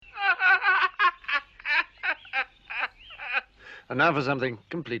And now for something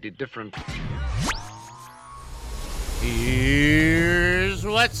completely different. Here's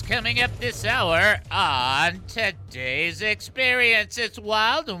what's coming up this hour on today's experience. It's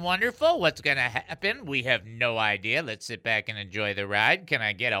wild and wonderful. What's going to happen? We have no idea. Let's sit back and enjoy the ride. Can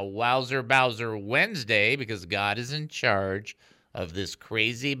I get a Wowzer Bowser Wednesday? Because God is in charge of this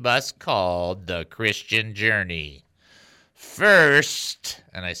crazy bus called the Christian Journey. First,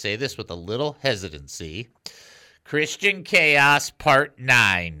 and I say this with a little hesitancy, Christian Chaos Part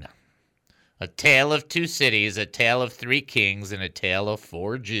 9. A tale of two cities, a tale of three kings, and a tale of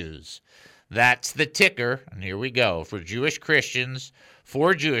four Jews. That's the ticker, and here we go. For Jewish Christians,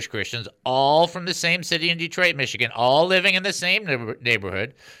 four Jewish Christians, all from the same city in Detroit, Michigan, all living in the same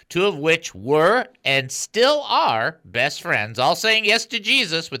neighborhood, two of which were and still are best friends, all saying yes to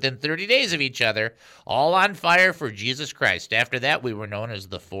Jesus within 30 days of each other, all on fire for Jesus Christ. After that, we were known as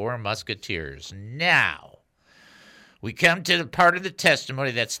the Four Musketeers. Now, we come to the part of the testimony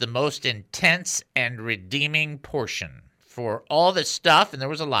that's the most intense and redeeming portion. For all the stuff, and there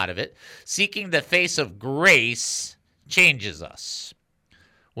was a lot of it, seeking the face of grace changes us.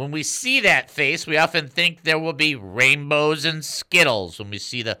 When we see that face, we often think there will be rainbows and Skittles when we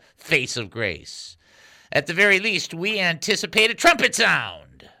see the face of grace. At the very least, we anticipate a trumpet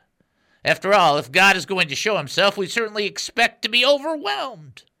sound. After all, if God is going to show himself, we certainly expect to be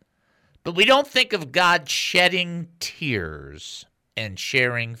overwhelmed. But we don't think of God shedding tears and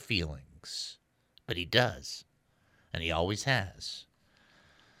sharing feelings. But he does. And he always has.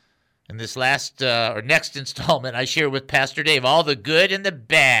 In this next installment, I share with Pastor Dave all the good and the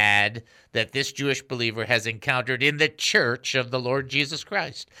bad that this Jewish believer has encountered in the church of the Lord Jesus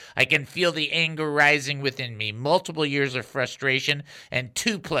Christ. I can feel the anger rising within me, multiple years of frustration, and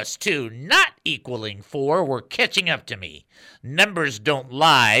 2 + 2 not equaling 4 were catching up to me. Numbers don't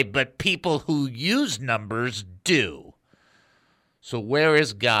lie, but people who use numbers do. So where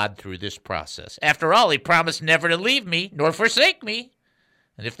is God through this process? After all, he promised never to leave me nor forsake me.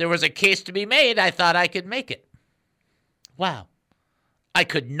 And if there was a case to be made, I thought I could make it. Wow. I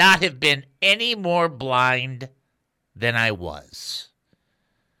could not have been any more blind than I was.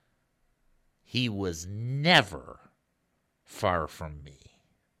 He was never far from me.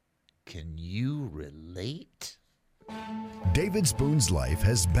 Can you relate? David Spoon's life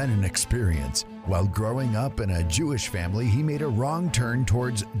has been an experience. While growing up in a Jewish family, he made a wrong turn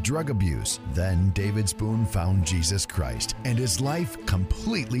towards drug abuse. Then David Spoon found Jesus Christ, and his life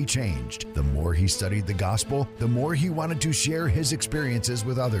completely changed. The more he studied the gospel, the more he wanted to share his experiences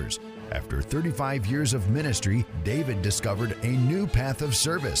with others. After 35 years of ministry, David discovered a new path of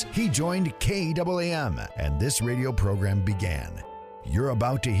service. He joined KAAM, and this radio program began. You're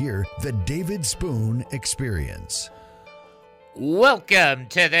about to hear the David Spoon Experience. Welcome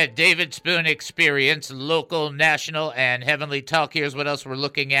to the David Spoon Experience, local, national, and heavenly talk. Here's what else we're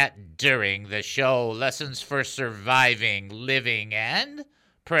looking at during the show. Lessons for surviving, living, and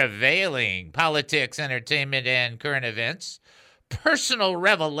prevailing. Politics, entertainment, and current events. Personal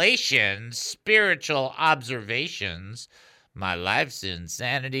revelations, spiritual observations, my life's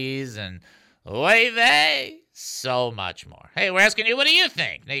insanities, and oy vey. So much more. Hey, we're asking you, what do you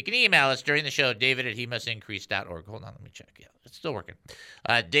think? Now, you can email us during the show, david@hemustincrease.org. Hold on, let me check. Yeah, it's still working.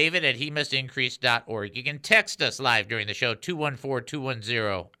 David@hemustincrease.org. You can text us live during the show,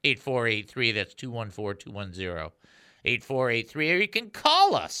 214-210-8483. That's 214-210-8483. Or you can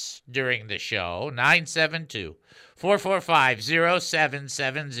call us during the show,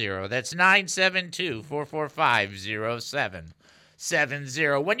 972-445-0770. That's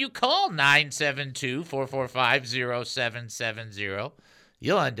 972-445-0770. When you call 972-445-0770,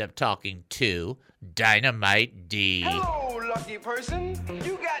 you'll end up talking to Dynamite D. Hello, lucky person.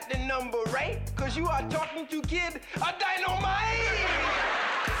 You got the number right, because you are talking to Kid a Dynamite.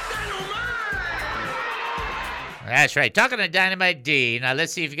 That's right. Talking to Dynamite D. Now,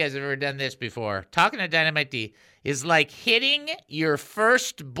 let's see if you guys have ever done this before. Talking to Dynamite D is like hitting your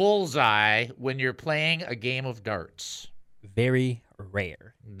first bullseye when you're playing a game of darts. Very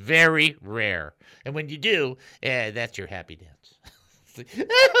rare. Very rare. And when you do, that's your happy dance.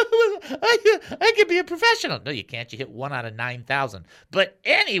 I could be a professional. No, you can't. You hit 1 out of 9,000. But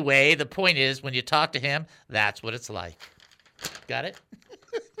anyway, the point is, when you talk to him, that's what it's like. Got it?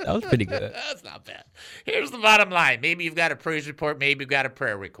 That was pretty good. That's not bad. Here's the bottom line. Maybe you've got a praise report. Maybe you've got a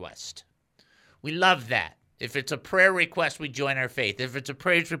prayer request. We love that. If it's a prayer request, we join our faith. If it's a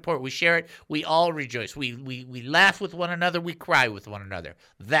praise report, we share it. We all rejoice. We laugh with one another. We cry with one another.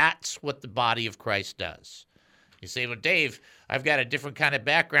 That's what the body of Christ does. You say, well, Dave, I've got a different kind of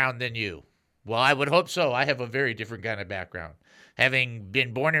background than you. Well, I would hope so. I have a very different kind of background. having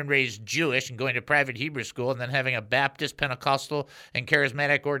been born and raised Jewish and going to private Hebrew school and then having a Baptist, Pentecostal, and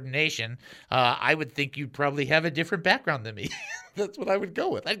charismatic ordination, I would think you'd probably have a different background than me. That's what I would go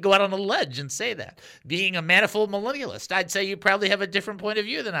with. I'd go out on a ledge and say that. Being a manifold millennialist, I'd say you probably have a different point of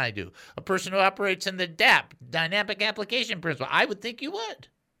view than I do. A person who operates in the DAP, Dynamic Application Principle, I would think you would.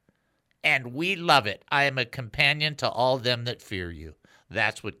 And we love it. I am a companion to all them that fear you.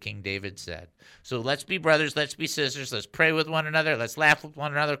 That's what King David said. So let's be brothers, let's be sisters, let's pray with one another, let's laugh with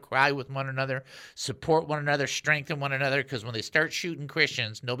one another, cry with one another, support one another, strengthen one another, because when they start shooting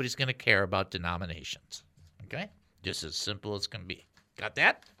Christians, nobody's going to care about denominations. Okay? Just as simple as can be. Got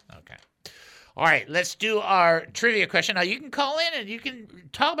that? Okay. All right, let's do our trivia question. Now, you can call in and you can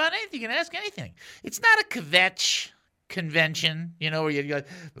talk about anything. You can ask anything. It's not a kvetch convention, where you go,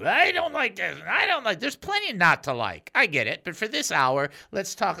 I don't like this, and I don't like. There's plenty not to like. I get it. But for this hour,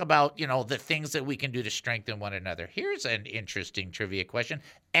 let's talk about, the things that we can do to strengthen one another. Here's an interesting trivia question,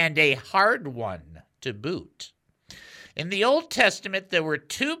 and a hard one to boot. In the Old Testament, there were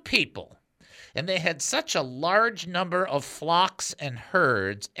two people, and they had such a large number of flocks and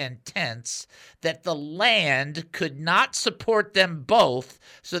herds and tents that the land could not support them both,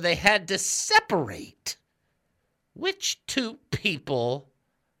 so they had to separate. Which two people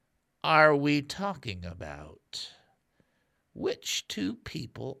are we talking about? Which two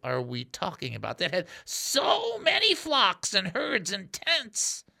people are we talking about that had so many flocks and herds and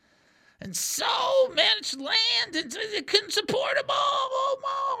tents and so much land and they couldn't support them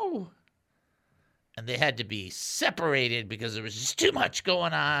all? And they had to be separated because there was just too much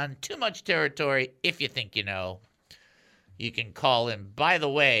going on, too much territory. If you think you know, you can call in. By the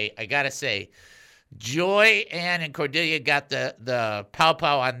way, I got to say, Joy, Ann, and Cordelia got the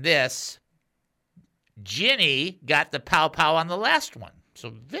pow-pow on this. Ginny got the pow-pow on the last one. So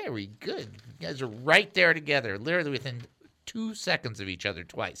very good. You guys are right there together, literally within 2 seconds of each other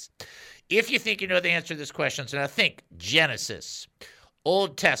twice. If you think you know the answer to this question, so now think Genesis,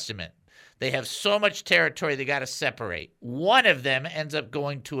 Old Testament. They have so much territory they got to separate. One of them ends up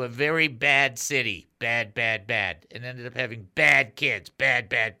going to a very bad city. Bad, bad, bad. And ended up having bad kids. Bad,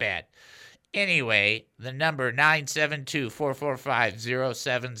 bad, bad. Anyway, the number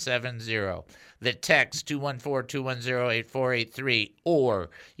 972-445-0770. The text 214-210-8483. Or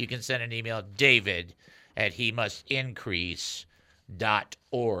you can send an email,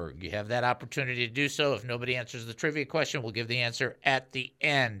 david@hemustincrease.org. You have that opportunity to do so. If nobody answers the trivia question, we'll give the answer at the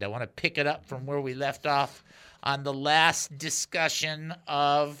end. I want to pick it up from where we left off on the last discussion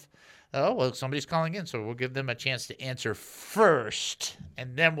of... Oh, well, somebody's calling in, so we'll give them a chance to answer first,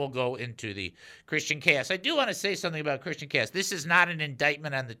 and then we'll go into the Christian chaos. I do want to say something about Christian chaos. This is not an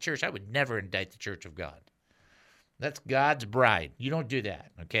indictment on the church. I would never indict the Church of God. That's God's bride. You don't do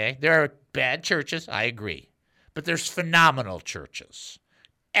that, okay? There are bad churches, I agree, but there's phenomenal churches,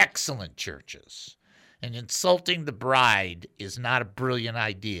 excellent churches, and insulting the bride is not a brilliant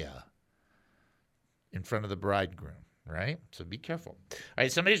idea in front of the bridegroom. Right? So be careful. All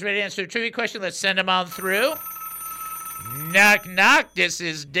right, somebody's ready to answer the trivia question. Let's send them on through. Knock, knock. This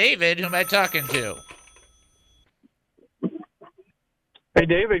is David. Who am I talking to? Hey,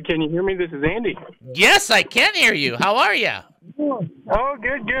 David, can you hear me? This is Andy. Yes, I can hear you. How are you? Oh,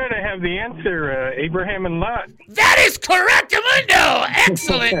 good. I have the answer, Abraham and Lot. That is correctamundo.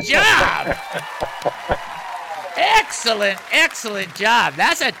 Excellent job. Excellent job.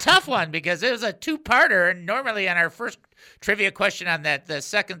 That's a tough one because it was a two-parter, and normally on our first trivia question on the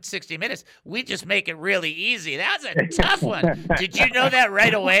second 60 minutes, we just make it really easy. That was a tough one. Did you know that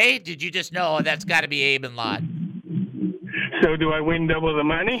right away? Did you just know, that's got to be Abe and Lot? So do I win double the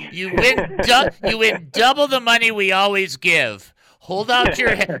money? You win double the money we always give. Hold out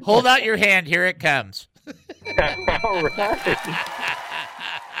your hand. Here it comes. All right.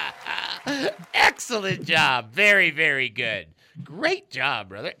 Excellent job. Very, very good. Great job,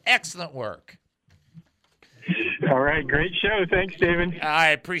 brother. Excellent work. All right. Great show. Thanks, David. I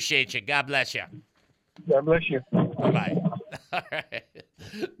appreciate you. God bless you. God bless you. Bye-bye. All right.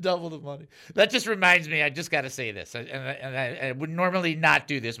 Double the money. That just reminds me, I just got to say this. I would normally not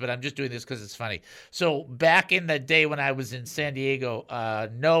do this, but I'm just doing this because it's funny. So back in the day when I was in San Diego,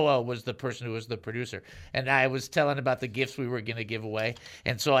 Noah was the person who was the producer. And I was telling about the gifts we were going to give away.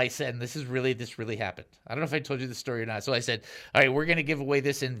 And so I said, and this really happened. I don't know if I told you the story or not. So I said, all right, we're going to give away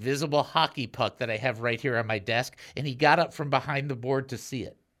this invisible hockey puck that I have right here on my desk. And he got up from behind the board to see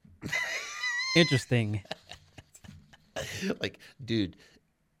it. Interesting. Like, dude,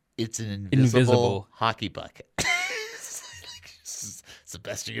 it's an invisible hockey puck. It's the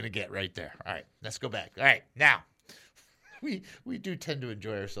best you're going to get right there. All right, let's go back. All right, now, we do tend to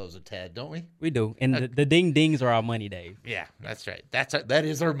enjoy ourselves a tad, don't we? We do. And the ding dings are our money, Dave. Yeah, that's right. That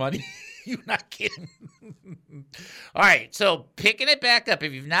is our money. You're not kidding. All right, so picking it back up.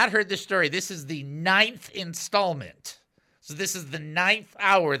 If you've not heard this story, this is the 9th installment. So this is the 9th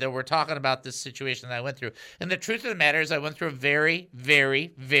hour that we're talking about this situation that I went through. And the truth of the matter is I went through a very,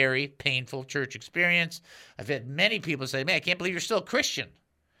 very, very painful church experience. I've had many people say, man, I can't believe you're still a Christian.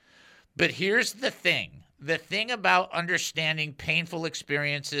 But here's the thing. The thing about understanding painful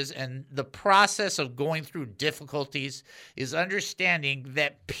experiences and the process of going through difficulties is understanding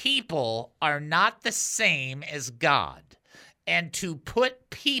that people are not the same as God. And to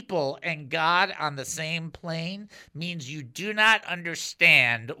put people and God on the same plane means you do not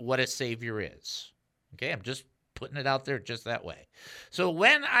understand what a Savior is. Okay, I'm just putting it out there just that way. So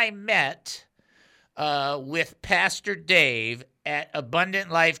when I met with Pastor Dave at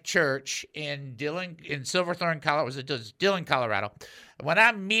Abundant Life Church in Silverthorne, Colorado. It was Dillon, Colorado. When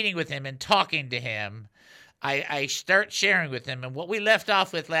I'm meeting with him and talking to him, I start sharing with him. And what we left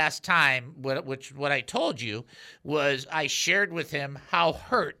off with last time, what I told you, was I shared with him how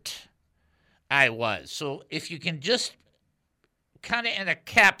hurt I was. So if you can just kind of in a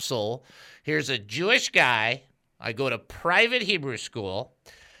capsule, here's a Jewish guy. I go to private Hebrew school.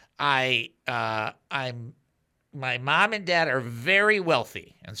 My mom and dad are very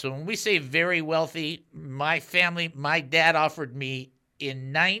wealthy. And so when we say very wealthy, my dad offered me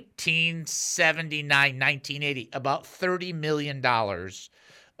in 1979, 1980, about $30 million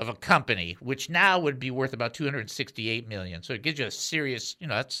of a company, which now would be worth about $268 million. So it gives you a serious,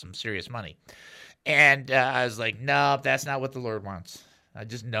 that's some serious money. And I was like, no, that's not what the Lord wants. I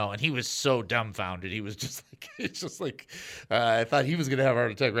just know. And he was so dumbfounded. He was just like, I thought he was going to have a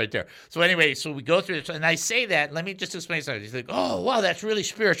heart attack right there. So anyway, so we go through this. And I say that, let me just explain something. He's like, oh, wow, that's really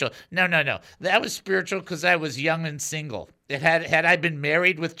spiritual. No. That was spiritual because I was young and single. Had I been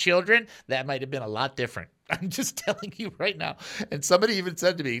married with children, that might have been a lot different. I'm just telling you right now. And somebody even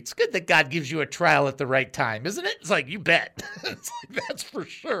said to me, it's good that God gives you a trial at the right time, isn't it? It's like, you bet. It's like, that's for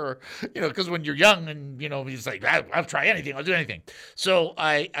sure. Because when you're young and, he's like, I'll try anything. I'll do anything. So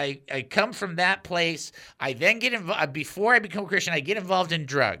I come from that place. I then get involved. Before I become a Christian, I get involved in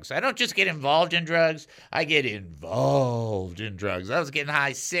drugs. I don't just get involved in drugs. I get involved in drugs. I was getting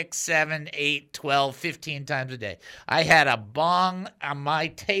high 6, 7, 8, 12, 15 times a day. I had a bong on my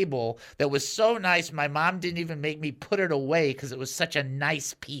table that was so nice, my mom didn't even make me put it away because it was such a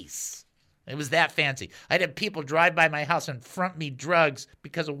nice piece. It was that fancy. I'd have people drive by my house and front me drugs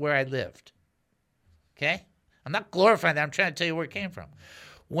because of where I lived. Okay? I'm not glorifying that. I'm trying to tell you where it came from.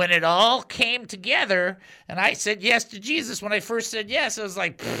 When it all came together and I said yes to Jesus, when I first said yes, I was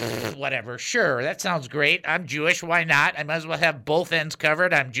like, whatever, sure, that sounds great. I'm Jewish. Why not? I might as well have both ends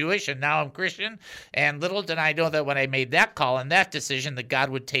covered. I'm Jewish and now I'm Christian. And little did I know that when I made that call and that decision that God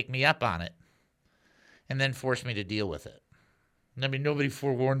would take me up on it and then force me to deal with it. I mean, nobody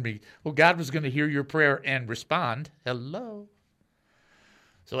forewarned me. Well, God was going to hear your prayer and respond. Hello.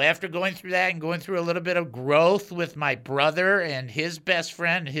 So after going through that and going through a little bit of growth with my brother and his best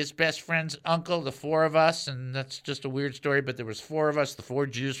friend's uncle, the 4 of us, and that's just a weird story, but there was 4 of us, the 4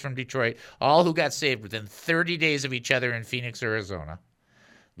 Jews from Detroit, all who got saved within 30 days of each other in Phoenix, Arizona,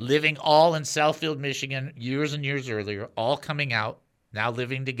 living all in Southfield, Michigan, years and years earlier, all coming out, now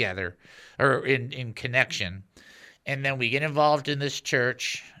living together, or in connection. And then we get involved in this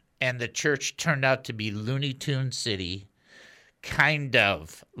church, and the church turned out to be Looney Tune City, kind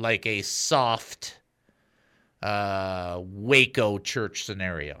of like a soft Waco church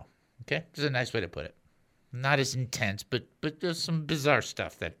scenario. Okay? It's a nice way to put it. Not as intense, but there's some bizarre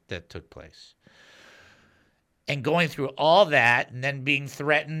stuff that took place. And going through all that and then being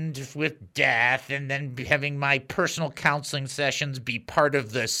threatened with death and then having my personal counseling sessions be part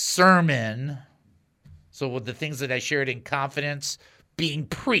of the sermon. So with the things that I shared in confidence being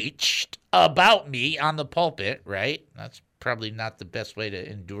preached about me on the pulpit, right? That's probably not the best way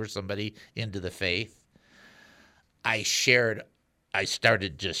to endure somebody into the faith. I started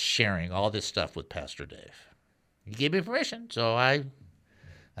just sharing all this stuff with Pastor Dave. He gave me permission, so I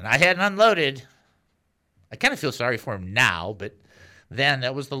hadn't unloaded. I kind of feel sorry for him now, but then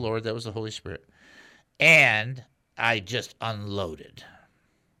that was the Lord, that was the Holy Spirit. And I just unloaded.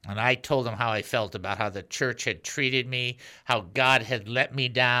 And I told him how I felt about how the church had treated me, how God had let me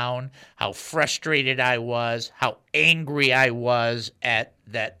down, how frustrated I was, how angry I was at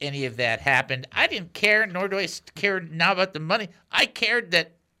that any of that happened. I didn't care, nor do I care now about the money. I cared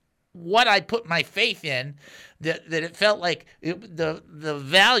that what I put my faith in, that it felt like the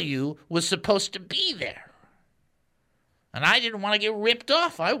value was supposed to be there. And I didn't want to get ripped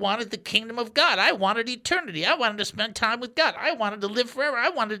off. I wanted the kingdom of God. I wanted eternity. I wanted to spend time with God. I wanted to live forever. I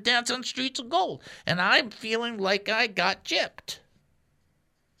wanted to dance on streets of gold. And I'm feeling like I got gypped.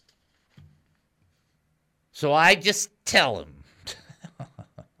 So I just tell him.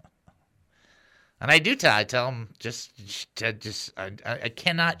 And I do tell him, I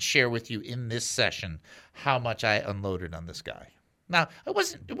cannot share with you in this session how much I unloaded on this guy. Now, it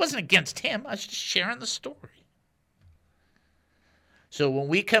wasn't against him. I was just sharing the story. So when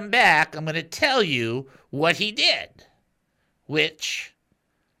we come back, I'm going to tell you what he did, which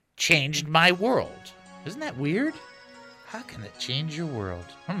changed my world. Isn't that weird? How can it change your world?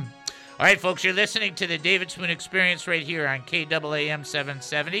 All right, folks, you're listening to the David Spoon Experience right here on KAAM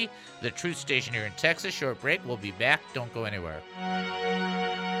 770, the truth station here in Texas. Short break. We'll be back. Don't go anywhere.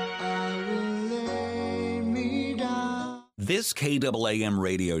 This KAAM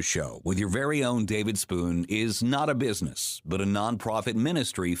radio show with your very own David Spoon is not a business, but a nonprofit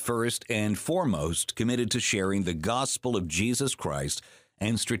ministry first and foremost committed to sharing the gospel of Jesus Christ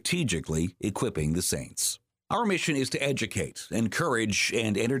and strategically equipping the saints. Our mission is to educate, encourage,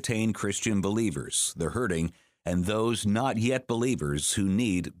 and entertain Christian believers, the hurting, and those not yet believers who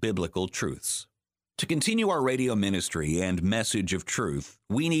need biblical truths. To continue our radio ministry and message of truth,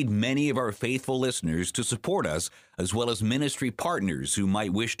 we need many of our faithful listeners to support us, as well as ministry partners who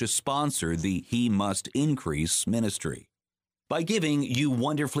might wish to sponsor the He Must Increase ministry. By giving, you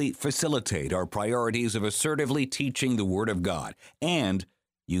wonderfully facilitate our priorities of assertively teaching the Word of God, and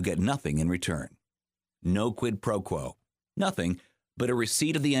you get nothing in return. No quid pro quo. Nothing but a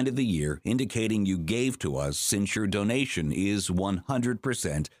receipt at the end of the year indicating you gave to us, since your donation is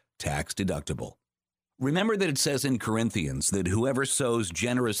 100% tax deductible. Remember that it says in Corinthians that whoever sows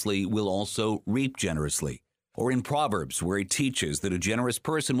generously will also reap generously. Or in Proverbs, where it teaches that a generous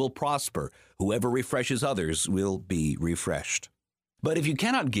person will prosper. Whoever refreshes others will be refreshed. But if you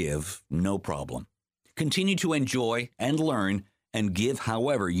cannot give, no problem. Continue to enjoy and learn and give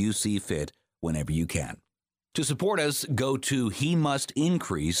however you see fit whenever you can. To support us, go to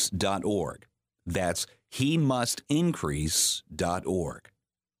HeMustIncrease.org. That's HeMustIncrease.org.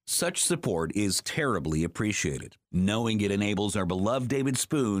 Such support is terribly appreciated, knowing it enables our beloved David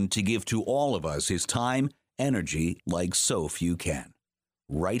Spoon to give to all of us his time, energy, like so few can.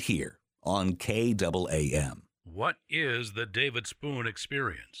 Right here on KAAM. What is the David Spoon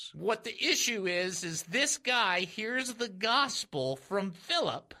Experience? What the issue is this guy hears the gospel from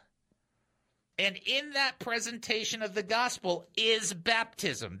Philip, and in that presentation of the gospel is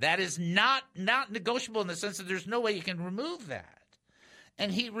baptism. That is not negotiable in the sense that there's no way you can remove that.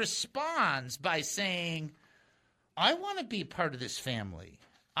 And he responds by saying, I want to be part of this family.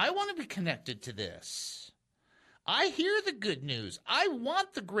 I want to be connected to this. I hear the good news. I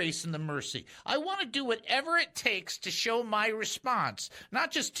want the grace and the mercy. I want to do whatever it takes to show my response,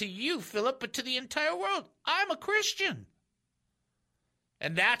 not just to you, Philip, but to the entire world. I'm a Christian.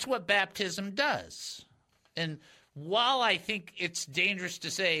 And that's what baptism does. And while I think it's dangerous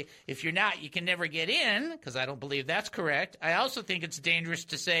to say, if you're not, you can never get in, because I don't believe that's correct, I also think it's dangerous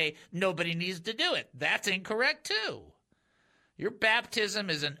to say nobody needs to do it. That's incorrect, too. Your baptism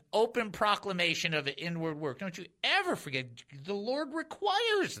is an open proclamation of an inward work. Don't you ever forget, the Lord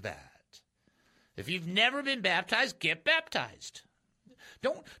requires that. If you've never been baptized, get baptized.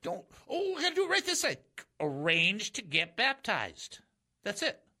 Don't, we got to do it right this way. Arrange to get baptized. That's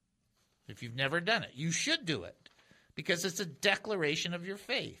it. If you've never done it, you should do it because it's a declaration of your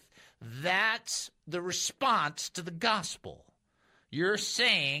faith. That's the response to the gospel. You're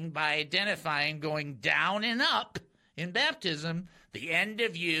saying by identifying going down and up in baptism, the end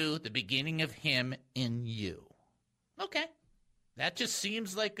of you, the beginning of him in you. Okay. That just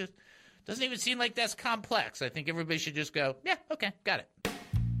seems like doesn't even seem like that's complex. I think everybody should just go, yeah, okay, got it.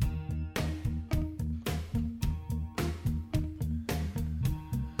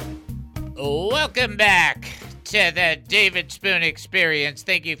 Welcome back to the David Spoon Experience.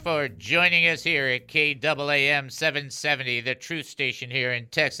 Thank you for joining us here at KAAM 770, the truth station here in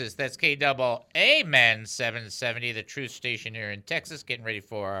Texas. That's KAAM 770, the truth station here in Texas. Getting ready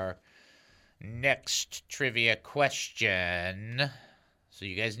for our next trivia question. So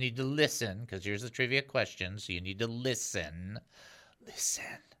you guys need to listen, because here's the trivia question. So you need to listen. Listen.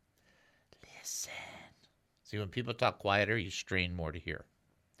 See, when people talk quieter, you strain more to hear.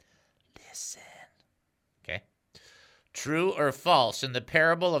 Listen. Okay. True or false, in the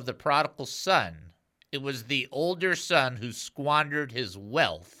parable of the prodigal son, it was the older son who squandered his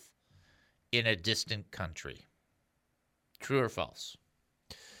wealth in a distant country. True or false?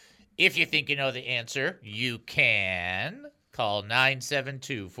 If you think you know the answer, you can call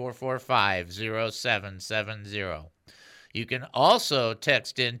 972-445-0770. You can also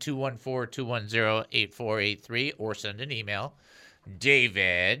text in 214-210-8483 or send an email,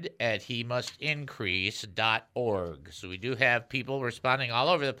 david@hemustincrease.org. So we do have people responding all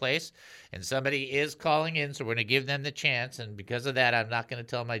over the place, and somebody is calling in, so we're going to give them the chance, and because of that, I'm not going to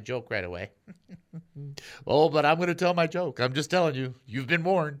tell my joke right away. Oh, but I'm going to tell my joke. I'm just telling you. You've been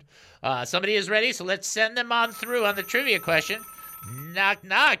warned. Somebody is ready, so let's send them on through on the trivia question. Knock,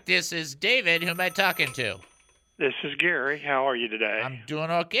 knock. This is David. Who am I talking to? This is Gary. How are you today? I'm doing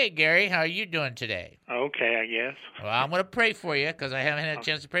okay, Gary. How are you doing today? Okay, I guess. Well, I'm going to pray for you because I haven't had a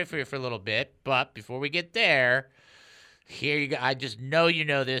chance to pray for you for a little bit. But before we get there, here you go. I just know you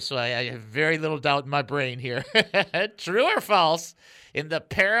know this, so I have very little doubt in my brain here. True or false? In the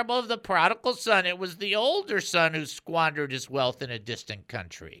parable of the prodigal son, it was the older son who squandered his wealth in a distant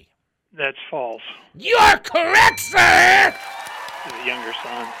country. That's false. You're correct, sir! The younger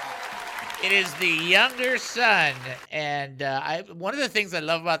son. It is the younger son, and one of the things I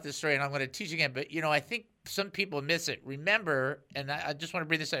love about this story, and I'm going to teach again, but, I think some people miss it. Remember, and I just want to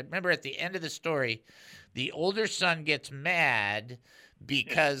bring this up, remember at the end of the story, the older son gets mad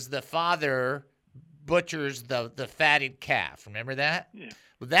because the father butchers the fatted calf. Remember that? Yeah.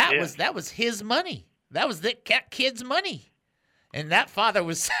 Well, that was his money. That was the kid's money. And that father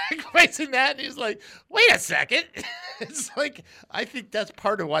was sacrificing that, and he was like, wait a second. It's like, I think that's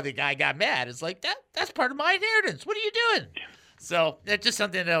part of why the guy got mad. It's like, that's part of my inheritance. What are you doing? So that's just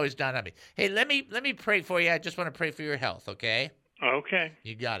something that always dawned on me. Hey, let me pray for you. I just want to pray for your health, okay? Okay.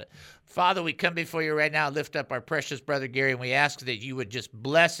 You got it. Father, we come before you right now, lift up our precious brother Gary, and we ask that you would just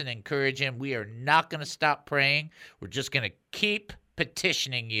bless and encourage him. We are not going to stop praying. We're just going to keep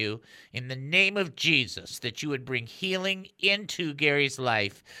petitioning you in the name of Jesus that you would bring healing into Gary's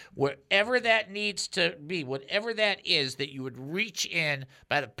life, wherever that needs to be, whatever that is, that you would reach in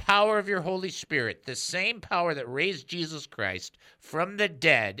by the power of your Holy Spirit, the same power that raised Jesus Christ from the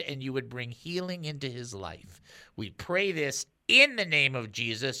dead, and you would bring healing into his life. We pray this in the name of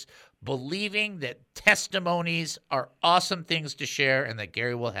Jesus, believing that testimonies are awesome things to share and that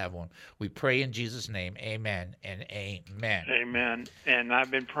Gary will have one. We pray in Jesus' name, amen and amen. Amen. And I've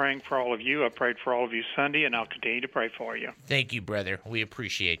been praying for all of you. I prayed for all of you Sunday, and I'll continue to pray for you. Thank you, brother. We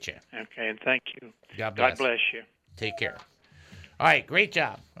appreciate you. Okay, and thank you. God bless. God bless you. Take care. All right, great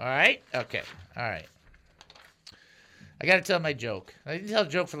job. All right? Okay. All right. I got to tell my joke. I didn't tell a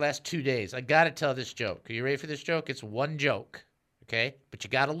joke for the last 2 days. I got to tell this joke. Are you ready for this joke? It's one joke. Okay? But you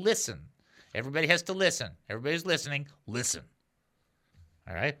got to listen. Everybody has to listen. Everybody's listening. Listen.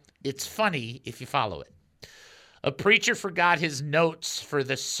 All right? It's funny if you follow it. A preacher forgot his notes for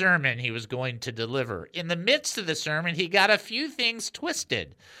the sermon he was going to deliver. In the midst of the sermon, he got a few things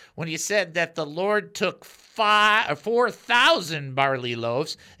twisted when he said that the Lord took 4,000 barley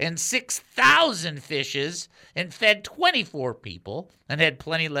loaves and 6,000 fishes and fed 24 people and had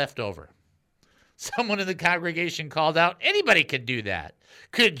plenty left over. Someone in the congregation called out, "Anybody could do that."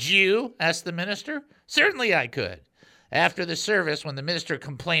 "Could you?" asked the minister. "Certainly I could." After the service, when the minister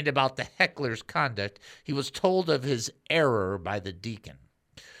complained about the heckler's conduct, he was told of his error by the deacon.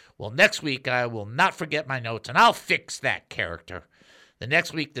 "Well, next week I will not forget my notes, and I'll fix that character." The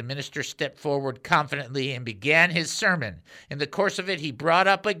next week, the minister stepped forward confidently and began his sermon. In the course of it, he brought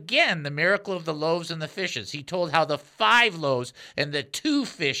up again the miracle of the loaves and the fishes. He told how the 5 loaves and the 2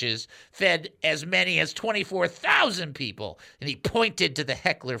 fishes fed as many as 24,000 people. And he pointed to the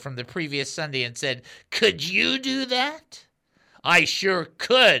heckler from the previous Sunday and said, "Could you do that?" "I sure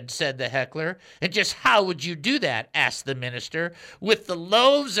could," said the heckler. "And just how would you do that?" asked the minister. "With the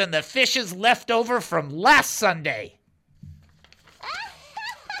loaves and the fishes left over from last Sunday."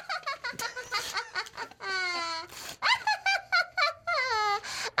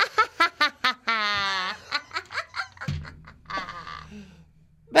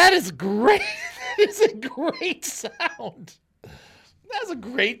 That is great. That is a great sound. That was a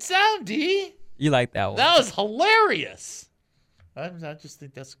great sound, D. You like that one? That was hilarious. I just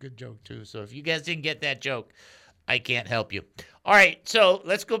think that's a good joke, too. So if you guys didn't get that joke, I can't help you. All right, so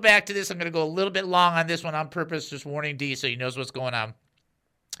let's go back to this. I'm going to go a little bit long on this one on purpose, just warning D so he knows what's going on.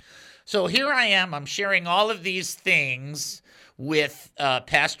 So here I am. I'm sharing all of these things with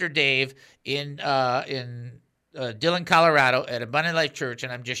Pastor Dave in Dillon, Colorado at Abundant Life Church,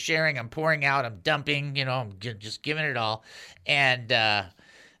 and I'm just sharing, I'm pouring out, I'm dumping, I'm just giving it all. And I'm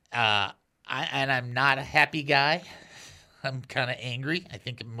not a happy guy. I'm kind of angry. I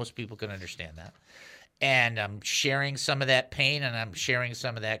think most people can understand that. And I'm sharing some of that pain, and I'm sharing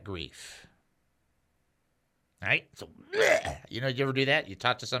some of that grief. All right? So, bleh. You ever do that? You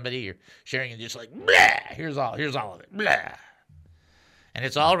talk to somebody, you're sharing, and just like, bleh, here's all of it. Bleh. And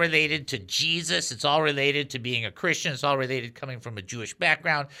it's all related to Jesus. It's all related to being a Christian. It's all related coming from a Jewish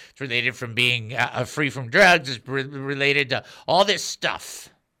background. It's related from being free from drugs. It's related to all this stuff.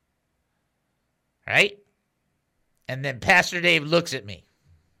 Right? And then Pastor Dave looks at me.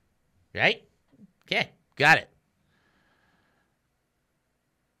 Right? Okay, got it.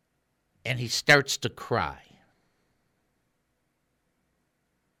 And he starts to cry.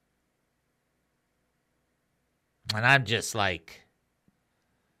 And I'm just like,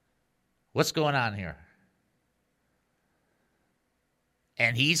 what's going on here?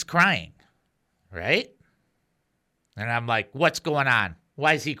 And he's crying, right? And I'm like, what's going on?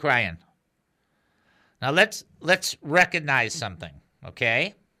 Why is he crying? Now let's recognize something,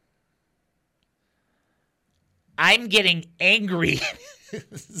 okay? I'm getting angry.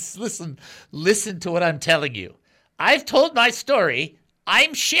 Listen to what I'm telling you. I've told my story.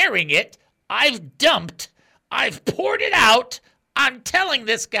 I'm sharing it. I've dumped. I've poured it out. I'm telling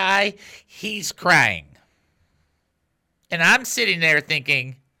this guy he's crying. And I'm sitting there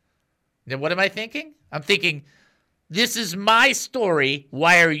thinking, then what am I thinking? I'm thinking, this is my story.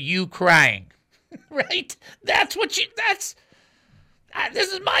 Why are you crying? Right? This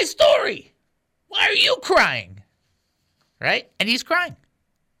is my story. Why are you crying? Right? And he's crying.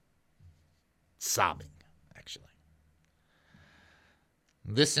 Sobbing, actually.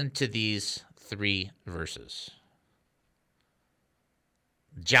 Listen to these 3 verses.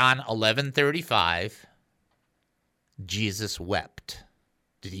 John 11:35, Jesus wept.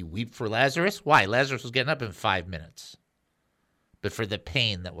 Did he weep for Lazarus? Why? Lazarus was getting up in 5 minutes. But for the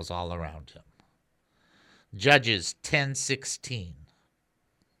pain that was all around him. Judges 10:16.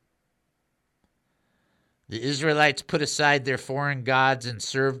 The Israelites put aside their foreign gods and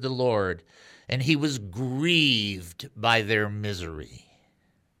served the Lord, and he was grieved by their misery.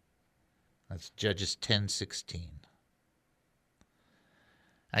 That's Judges 10:16.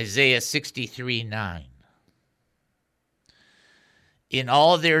 Isaiah 63:9. In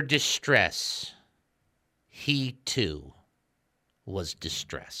all their distress, he too was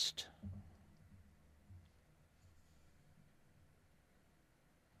distressed.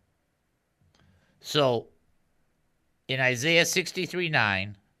 So, in Isaiah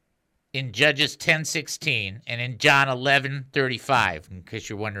 63:9, in Judges 10:16, and in John 11:35, in case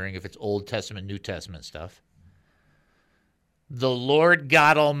you're wondering if it's Old Testament, New Testament stuff, the Lord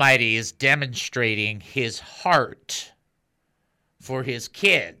God Almighty is demonstrating his heart for his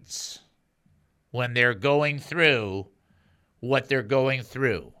kids when they're going through what they're going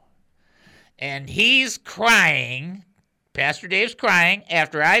through. And he's crying, Pastor Dave's crying,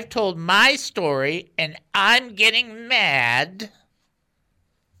 after I've told my story, and I'm getting mad.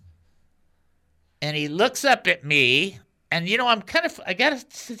 And he looks up at me, and I'm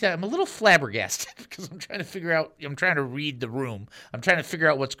I'm a little flabbergasted because I'm trying to read the room. I'm trying to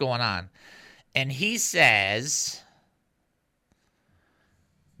figure out what's going on. And he says,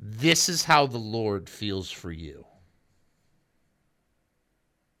 this is how the Lord feels for you.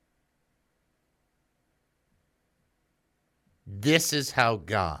 This is how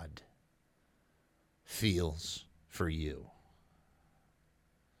God feels for you.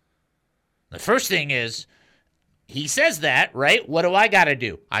 The first thing is, he says that, right? What do I got to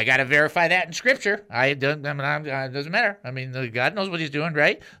do? I got to verify that in Scripture. It doesn't matter. I mean, God knows what he's doing,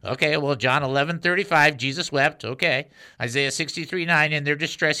 right? Okay, well, John 11:35, Jesus wept. Okay. Isaiah 63:9, in their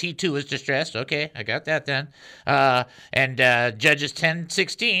distress, he too is distressed. Okay, I got that then. And Judges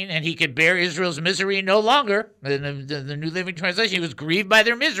 10:16, and he could bear Israel's misery no longer. The New Living Translation, he was grieved by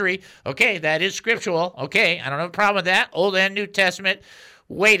their misery. Okay, that is scriptural. Okay, I don't have a problem with that. Old and New Testament.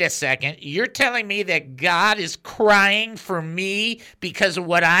 Wait a second. You're telling me that God is crying for me because of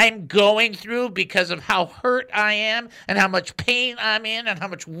what I'm going through, because of how hurt I am and how much pain I'm in and how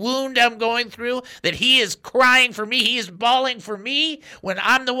much wound I'm going through, that he is crying for me. He is bawling for me when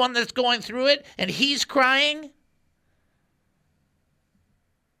I'm the one that's going through it and he's crying?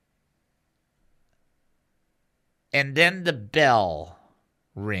 And then the bell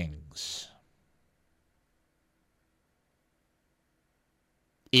rings.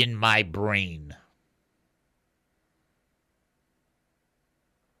 In my brain.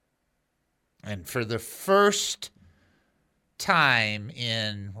 And for the first time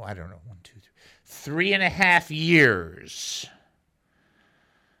in, 3.5 years,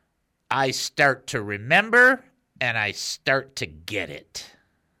 I start to remember and I start to get it.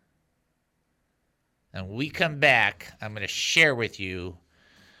 And when we come back, I'm going to share with you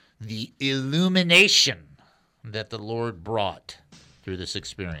the illumination that the Lord brought through this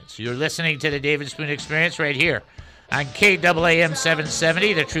experience. You're listening to the David Spoon Experience right here on KAAM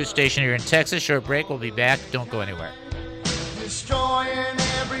 770, the truth station here in Texas. Short break. We'll be back. Don't go anywhere. destroying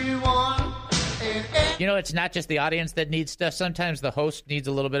everyone. You know, it's not just the audience that needs stuff. Sometimes the host needs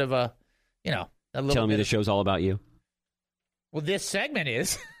a little bit of a little Telling me bit the show's all about you? Well, this segment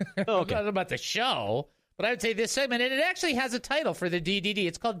is. Oh, okay. Not about the show, but I would say this segment, and it actually has a title for the DDD.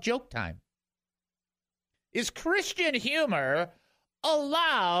 It's called Joke Time. Is Christian humor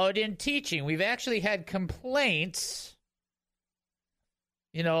allowed in teaching? We've actually had complaints.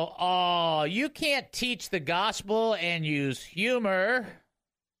 You know, oh, you can't teach the gospel and use humor.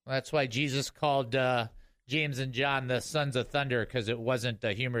 That's why Jesus called James and John the sons of thunder, because it wasn't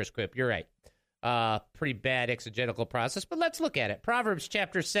a humorous quip. You're right. Pretty bad exegetical process, but let's look at it. Proverbs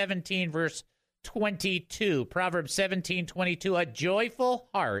chapter 17, verse 22. Proverbs 17:22. A joyful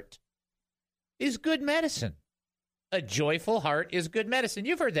heart is good medicine. A joyful heart is good medicine.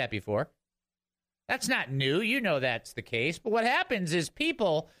 You've heard that before. That's not new. You know that's the case. But what happens is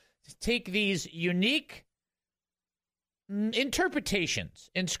people take these unique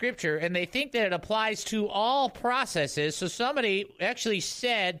interpretations in Scripture, and they think that it applies to all processes. So somebody actually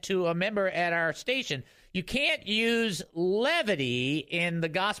said to a member at our station, you can't use levity in the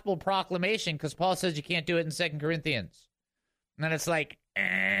gospel proclamation because Paul says you can't do it in 2 Corinthians. And it's like,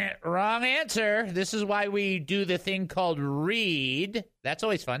 wrong answer. This is why we do the thing called read. That's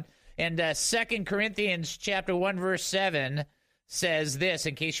always fun. And 2 Corinthians chapter 1, verse 7 says this,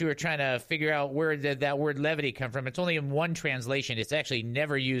 in case you were trying to figure out where did that word levity come from. It's only in one translation. It's actually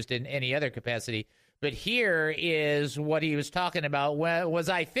never used in any other capacity. But here is what he was talking about. Was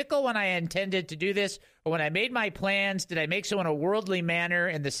I fickle when I intended to do this? Or when I made my plans, did I make so in a worldly manner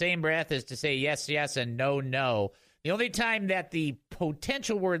in the same breath as to say yes, yes, and no, no? The only time that the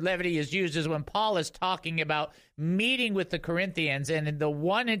potential word levity is used is when Paul is talking about meeting with the Corinthians, and the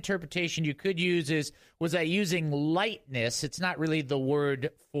one interpretation you could use is, was I using lightness? It's not really the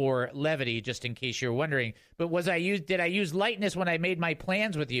word for levity, just in case you're wondering, but did I use lightness when I made my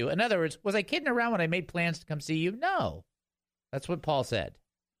plans with you? In other words, was I kidding around when I made plans to come see you? No. That's what Paul said.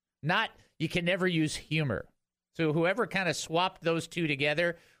 Not, you can never use humor. So whoever kind of swapped those two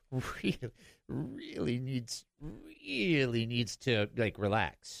together really needs to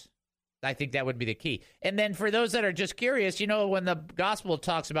relax. I think that would be the key. And then for those that are just curious, you know, when the gospel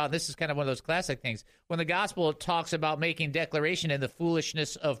talks about, this is kind of one of those classic things, when the gospel talks about making declaration and the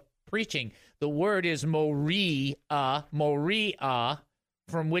foolishness of preaching, the word is moria,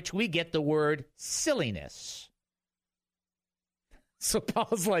 from which we get the word silliness. So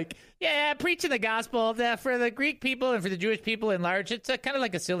Paul's like, yeah, preaching the gospel for the Greek people and for the Jewish people in large, it's kind of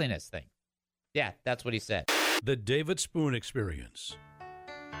like a silliness thing. Yeah, that's what he said. The David Spoon Experience.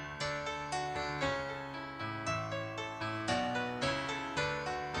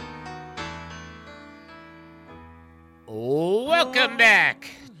 Welcome back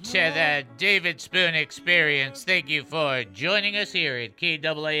to the David Spoon Experience. Thank you for joining us here at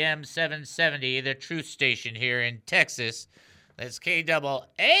KAAM 770, the truth station here in Texas. That's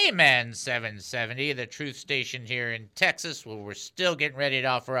KAAM 770, the truth station here in Texas, where we're still getting ready to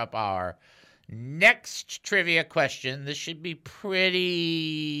offer up our next trivia question. This should be pretty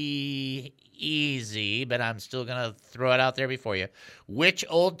easy, but I'm still going to throw it out there before you. Which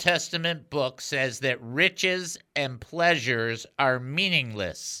Old Testament book says that riches and pleasures are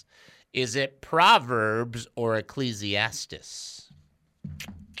meaningless? Is it Proverbs or Ecclesiastes?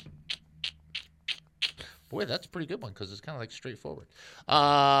 Boy, that's a pretty good one because it's kind of like straightforward.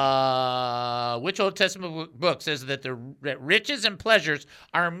 Which Old Testament book says that that riches and pleasures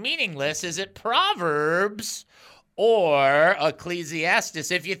are meaningless? Is it Proverbs or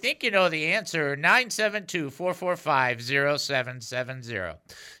Ecclesiastes? If you think you know the answer, 972-445-0770.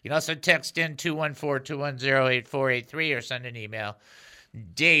 You can also text in 214-210-8483 or send an email.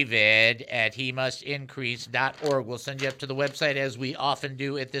 David at hemustincrease.org. We'll send you up to the website as we often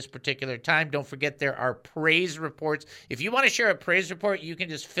do at this particular time. Don't forget there are praise reports. If you want to share a praise report, you can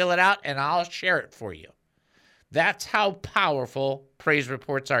just fill it out and I'll share it for you. That's how powerful praise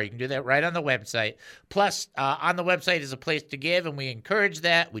reports are. You can do that right on the website. Plus, on the website is a place to give, and we encourage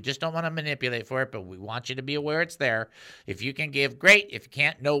that. We just don't want to manipulate for it, but we want you to be aware it's there. If you can give, great. If you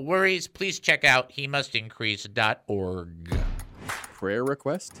can't, no worries. Please check out hemustincrease.org. Prayer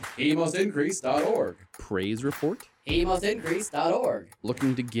request? HeMustIncrease.org. Praise report? HeMustIncrease.org.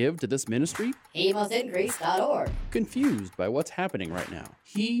 Looking to give to this ministry? HeMustIncrease.org. Confused by what's happening right now?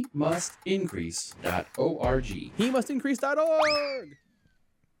 HeMustIncrease.org. HeMustIncrease.org.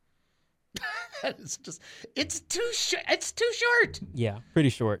 That is just, it's too short. Yeah, pretty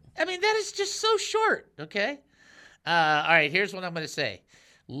short. I mean, that is just so short, okay? All right, here's what I'm going to say.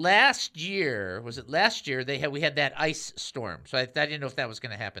 Last year, we had that ice storm, so I didn't know if that was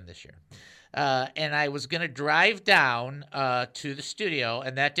going to happen this year. and I was going to drive down to the studio,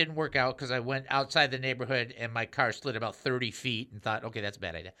 and that didn't work out because I went outside the neighborhood and my car slid about 30 feet and thought, okay, that's a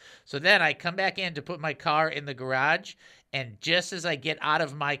bad idea. So then I come back in to put my car in the garage, and just as I get out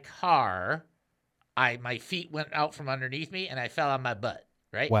of my car, my feet went out from underneath me and I fell on my butt,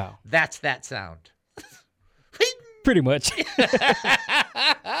 right? Wow. That's that sound. Pretty much.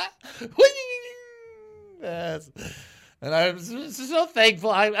 Yes. And I'm so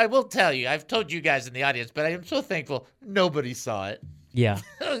thankful. I will tell you, I've told you guys in the audience, but I am so thankful nobody saw it. Yeah.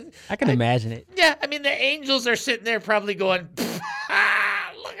 I can imagine it. Yeah, I mean, the angels are sitting there probably going,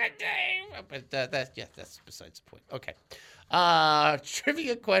 look at Dave. But that's besides the point. Okay.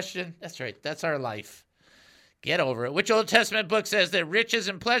 Trivia question. That's right. That's our life. Get over it. Which Old Testament book says that riches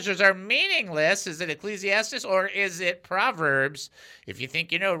and pleasures are meaningless? Is it Ecclesiastes or is it Proverbs? If you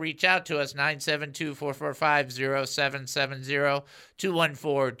think you know, reach out to us, 972-445-0770,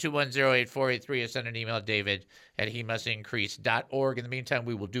 214-210-8483, or send an email to david@hemustincrease.org. In the meantime,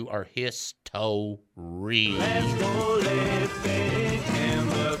 we will do our history. Let's go living in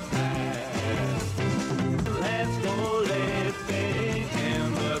the past. Let's go living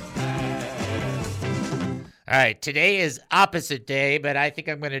in the past. All right, today is opposite day, but I think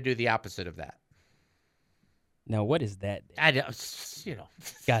I'm going to do the opposite of that. Now, what is that? I know,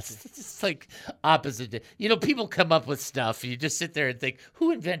 Gotcha. It's like opposite day. People come up with stuff. You just sit there and think,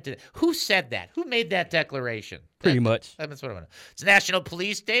 who invented it? Who said that? Who made that declaration? Pretty much. That's what I want to know. It's National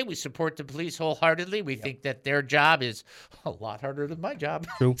Police Day. We support the police wholeheartedly. We think that their job is a lot harder than my job.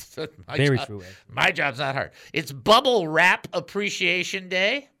 True. Very true. My job's not hard. It's Bubble Wrap Appreciation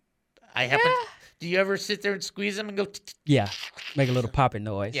Day. Do you ever sit there and squeeze them and go? Yeah, make a little popping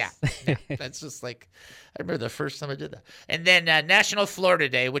noise. Yeah, that's just like, I remember the first time I did that. And then National Florida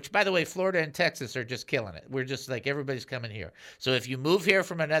Day, which, by the way, Florida and Texas are just killing it. We're just like, everybody's coming here. So if you move here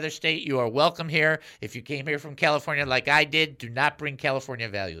from another state, you are welcome here. If you came here from California like I did, do not bring California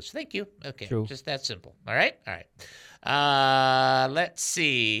values. Thank you. Okay, True. Just that simple. All right? All right. Let's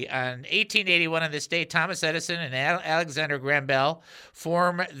see. In 1881, on this day, Thomas Edison and Alexander Graham Bell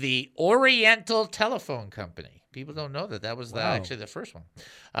form the Oriental Telephone Company. People don't know that was actually the first one.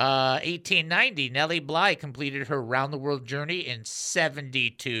 1890, Nellie Bly completed her round-the-world journey in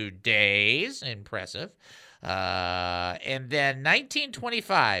 72 days. Impressive. And then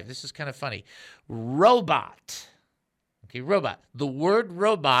 1925, this is kind of funny, robot. Okay, robot. The word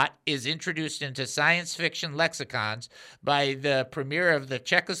robot is introduced into science fiction lexicons by the premiere of the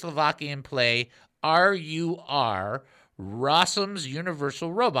Czechoslovakian play R.U.R., Rossum's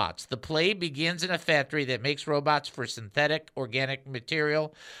Universal Robots. The play begins in a factory that makes robots for synthetic organic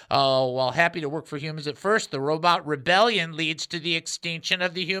material. While happy to work for humans at first, the robot rebellion leads to the extinction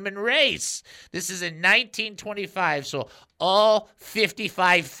of the human race. This is in 1925, so all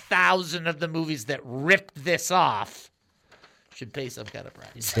 55,000 of the movies that ripped this off should pay some kind of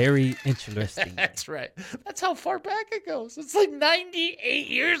price. Very interesting. That's right. That's how far back it goes. It's like 98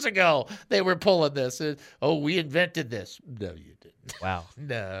 years ago they were pulling this. We invented this. No, you didn't. Wow.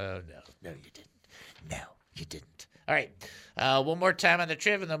 No, you didn't. No, you didn't. All right. One more time on the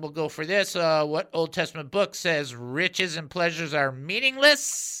triv, and then we'll go for this. What Old Testament book says riches and pleasures are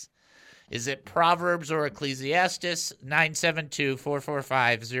meaningless? Is it Proverbs or Ecclesiastes?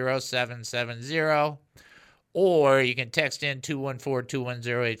 972-445-0770. Or you can text in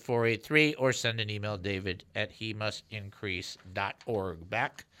 214-210-8483 or send an email, david@hemustincrease.org.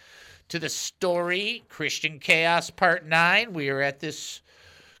 Back to the story, Christian Chaos Part 9. We are at this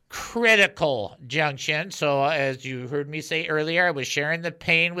critical junction. So as you heard me say earlier, I was sharing the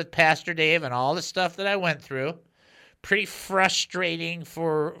pain with Pastor Dave and all the stuff that I went through. Pretty frustrating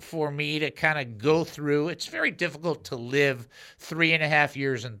for me to kind of go through. It's very difficult to live 3.5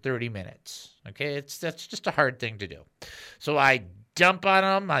 years in 30 minutes. Okay, that's just a hard thing to do. So I dump on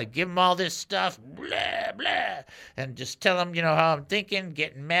him. I give him all this stuff, blah, blah, and just tell him, how I'm thinking,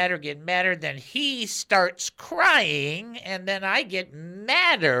 getting madder. Then he starts crying, and then I get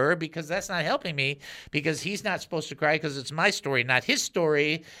madder because that's not helping me, because he's not supposed to cry because it's my story, not his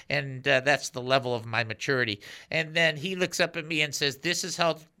story, and that's the level of my maturity. And then he looks up at me and says, this is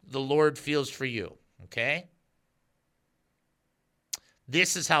how the Lord feels for you, okay?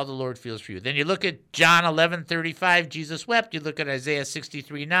 This is how the Lord feels for you. Then you look at John 11:35, Jesus wept. You look at Isaiah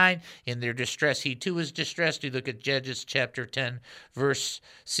 63:9, in their distress he too was distressed. You look at Judges chapter 10, verse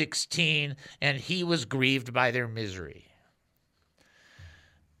 16, and he was grieved by their misery.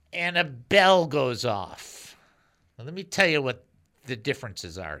 And a bell goes off. Now, let me tell you what the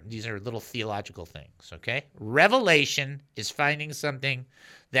differences are. These are little theological things, okay? Revelation is finding something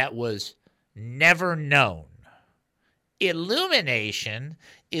that was never known Illumination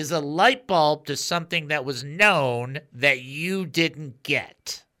is a light bulb to something that was known that you didn't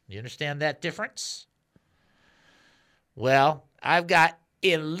get. You understand that difference? Well, I've got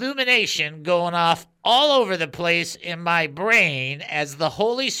illumination going off all over the place in my brain as the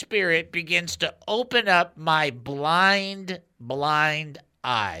Holy Spirit begins to open up my blind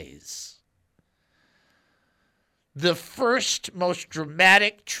eyes. The first most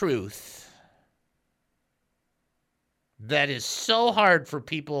dramatic truth that is so hard for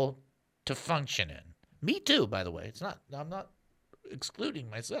people to function in. Me too, by the way. I'm not excluding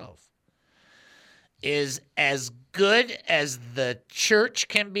myself. Is as good as the church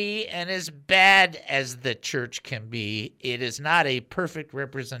can be and as bad as the church can be, it is not a perfect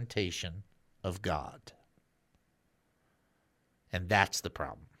representation of God. And that's the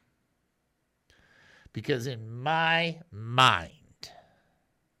problem. Because in my mind,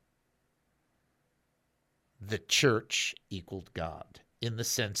 the church equaled God in the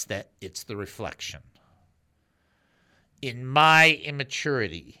sense that it's the reflection. In my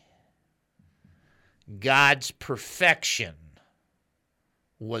immaturity, God's perfection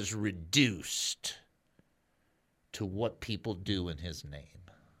was reduced to what people do in his name.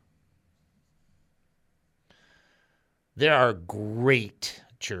 There are great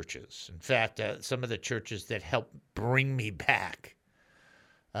churches. In fact, some of the churches that helped bring me back,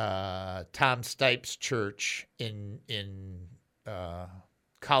 Tom Stipe's church in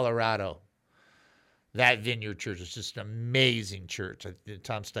Colorado, that Vineyard Church is just an amazing church.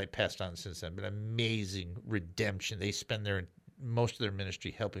 Tom Stipe passed on since then, but amazing redemption. They spend most of their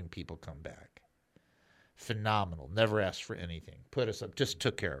ministry helping people come back. Phenomenal. Never asked for anything. Put us up. Just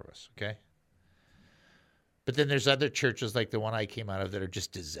took care of us, okay? But then there's other churches like the one I came out of that are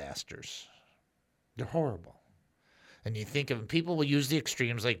just disasters. They're horrible. And you think of them, people will use the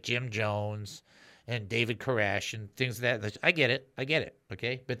extremes like Jim Jones and David Koresh and things like that. I get it,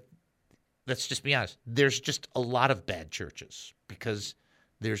 okay? But let's just be honest. There's just a lot of bad churches because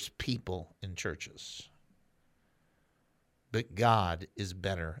there's people in churches. But God is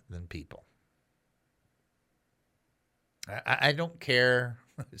better than people. I don't care.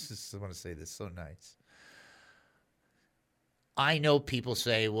 I want to say this so nice. I know people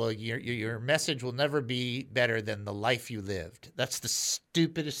say, well, your message will never be better than the life you lived. That's the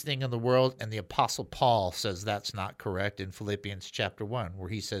stupidest thing in the world, and the Apostle Paul says that's not correct in Philippians chapter 1, where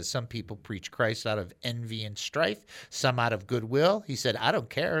he says some people preach Christ out of envy and strife, some out of goodwill. He said, I don't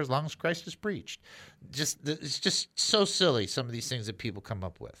care as long as Christ is preached. It's just so silly, some of these things that people come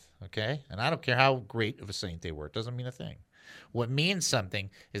up with, okay? And I don't care how great of a saint they were. It doesn't mean a thing. What means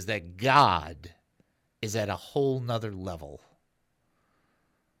something is that God is at a whole nother level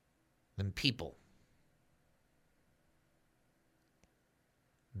than people.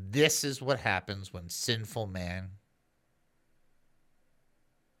 This is what happens when sinful man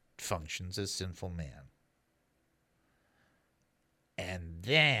functions as sinful man. And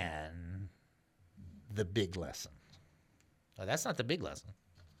then the big lesson. Oh, that's not the big lesson.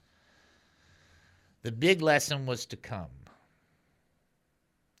 The big lesson was to come.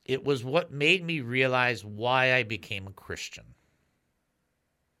 It was what made me realize why I became a Christian.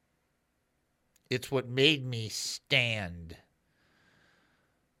 It's what made me stand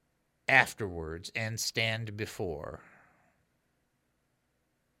afterwards and stand before.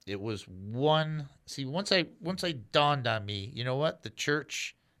 It was once I dawned on me, you know what? The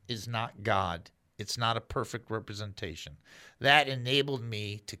church is not God. It's not a perfect representation. That enabled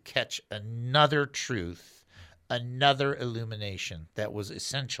me to catch another truth, another illumination that was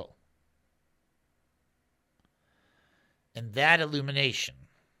essential. And that illumination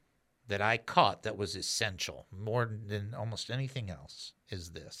that I caught that was essential, more than almost anything else,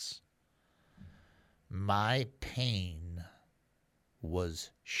 is this. My pain was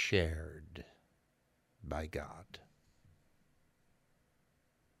shared by God.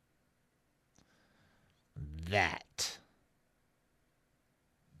 That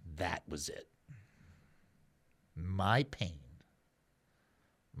was it. My pain,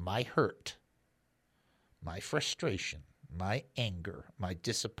 my hurt, my frustration, my anger, my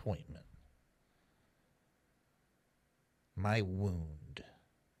disappointment, my wound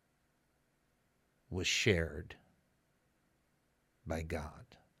was shared by God.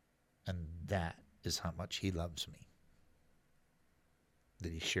 And that is how much he loves me,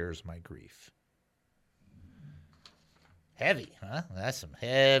 that he shares my grief. Heavy, huh? That's some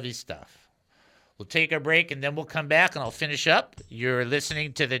heavy stuff. We'll take a break, and then we'll come back, and I'll finish up. You're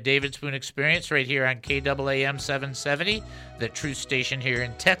listening to the David Spoon Experience right here on KAAM 770, the truth station here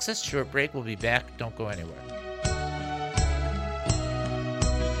in Texas. Short break. We'll be back. Don't go anywhere.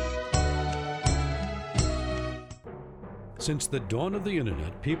 Since the dawn of the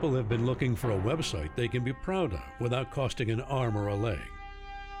internet, people have been looking for a website they can be proud of without costing an arm or a leg.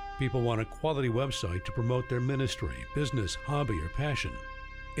 People want a quality website to promote their ministry, business, hobby, or passion.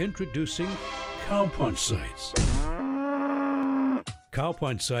 Introducing Cowpunch Sites.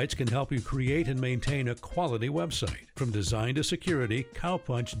 Cowpunch Sites can help you create and maintain a quality website. From design to security,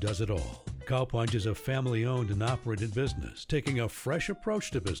 Cowpunch does it all. Cowpunch is a family-owned and operated business, taking a fresh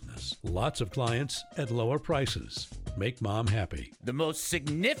approach to business. Lots of clients at lower prices. Make mom happy. The most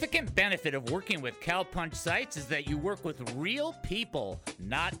significant benefit of working with Cowpunch Sites is that you work with real people,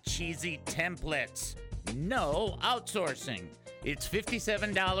 not cheesy templates. No outsourcing. It's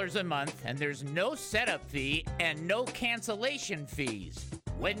 $57 a month, and there's no setup fee and no cancellation fees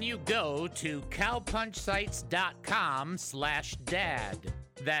when you go to cowpunchsites.com/dad.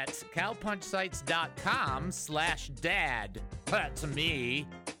 That's cowpunchsites.com/dad. That's me.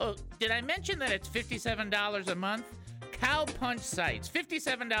 Oh, did I mention that it's $57 a month? Cowpunch Sites,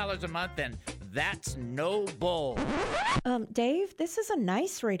 $57 a month, and that's no bull. Dave, this is a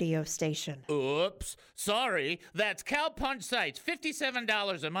nice radio station. Oops, sorry. That's Cowpunch Sites,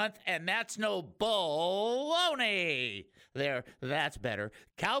 $57 a month, and that's no baloney. There, that's better.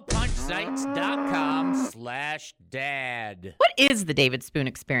 Cowpunchsites.com/dad. What is the David Spoon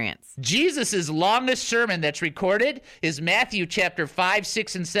Experience? Jesus' longest sermon that's recorded is Matthew chapter 5,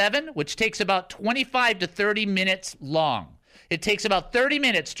 6, and 7, which takes about 25 to 30 minutes long. It takes about 30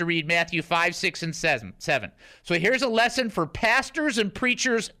 minutes to read Matthew 5, 6, and 7. So here's a lesson for pastors and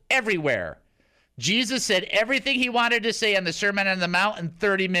preachers everywhere. Jesus said everything he wanted to say on the Sermon on the Mount in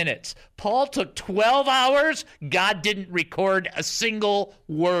 30 minutes. Paul took 12 hours. God didn't record a single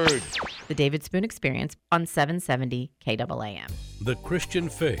word. The David Spoon Experience on 770 KAAM. The Christian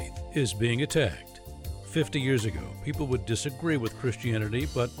faith is being attacked. 50 years ago, people would disagree with Christianity,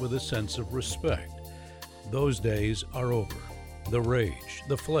 but with a sense of respect. Those days are over. The rage,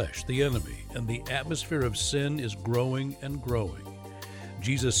 the flesh, the enemy, and the atmosphere of sin is growing and growing.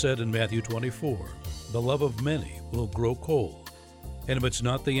 Jesus said in Matthew 24, the love of many will grow cold. And if it's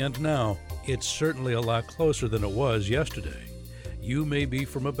not the end now, it's certainly a lot closer than it was yesterday. You may be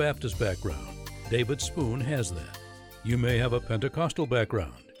from a Baptist background. David Spoon has that. You may have a Pentecostal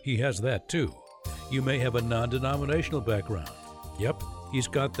background. He has that too. You may have a non-denominational background. Yep, he's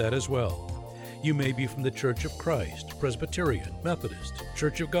got that as well. You may be from the Church of Christ, Presbyterian, Methodist,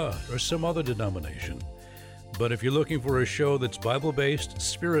 Church of God, or some other denomination. But if you're looking for a show that's Bible-based,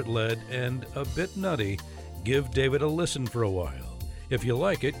 Spirit-led, and a bit nutty, give David a listen for a while. If you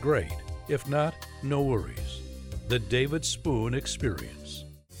like it, great. If not, no worries. The David Spoon Experience.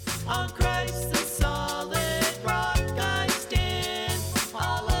 On Christ the solid rock I stand,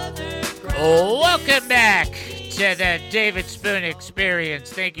 all other ground. Welcome back to the David Spoon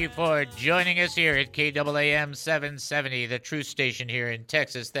Experience. Thank you for joining us here at KAAM 770, the Truth Station here in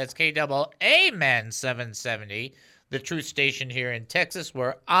Texas. That's KAAM 770, the Truth Station here in Texas.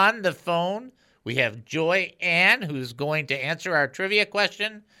 We're on the phone. We have Joy Ann, who's going to answer our trivia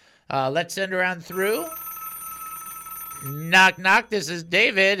question. Let's send her on through. Knock, knock. This is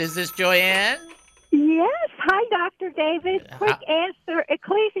David. Is this Joy Ann? Yes. Hi, Dr. David. Quick answer,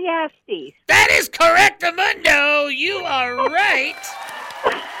 Ecclesiastes. That is correct, Amundo. You are right.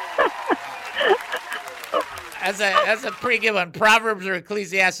 As a pretty good one. Proverbs or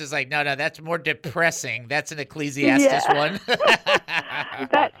Ecclesiastes, like, no, that's more depressing. That's an Ecclesiastes one.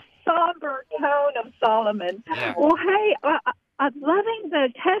 That somber tone of Solomon. Yeah. Well, hey, I'm loving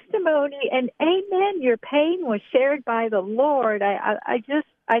the testimony, and amen, your pain was shared by the Lord. I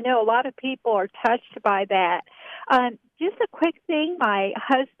know a lot of people are touched by that. Just a quick thing, my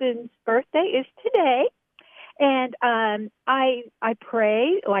husband's birthday is today, and I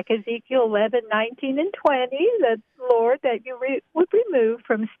pray, like Ezekiel 11, 19, and 20, that, Lord, that you would remove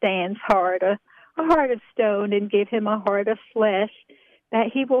from Stan's heart a heart of stone and give him a heart of flesh,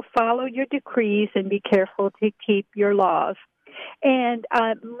 that he will follow your decrees and be careful to keep your laws. And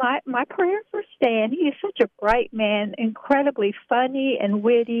my prayer for Stan, he is such a bright man, incredibly funny and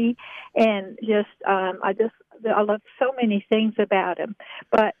witty, and I love so many things about him.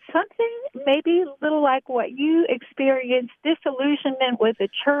 But something maybe a little like what you experienced, disillusionment with the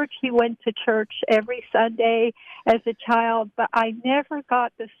church. He went to church every Sunday as a child, but I never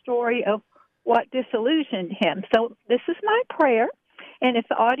got the story of what disillusioned him. So this is my prayer, and if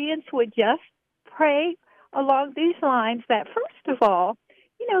the audience would just pray along these lines, that first of all,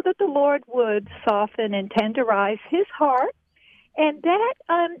 that the Lord would soften and tenderize his heart, and that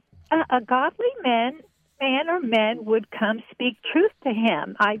a godly man or men would come speak truth to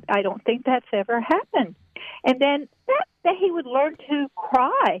him. I don't think that's ever happened. And then that he would learn to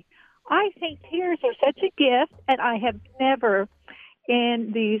cry I think tears are such a gift, and I have never,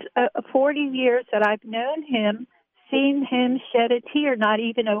 in these 40 years that I've known him, seen him shed a tear, not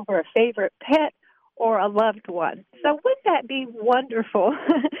even over a favorite pet or a loved one. So wouldn't that be wonderful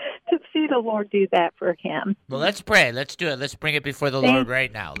to see the Lord do that for him? Well, let's pray. Let's do it. Let's bring it before the Lord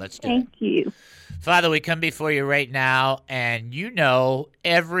right now. Let's do it. Thank you. Father, we come before you right now, and you know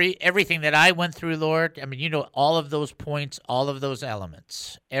everything that I went through, Lord. I mean, you know all of those points, all of those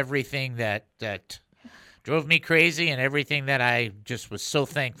elements, everything that drove me crazy and everything that I just was so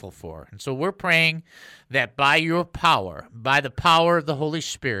thankful for. And so we're praying that by your power, by the power of the Holy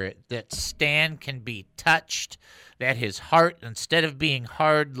Spirit, that Stan can be touched, that his heart, instead of being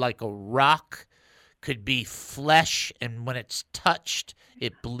hard like a rock, could be flesh, and when it's touched,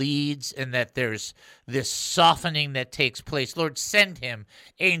 it bleeds, and that there's this softening that takes place. Lord, send him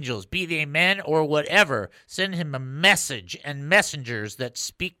angels, be they men or whatever. Send him a message and messengers that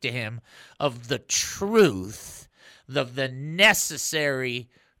speak to him of the truth, of the necessary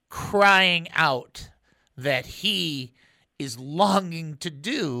crying out that he is longing to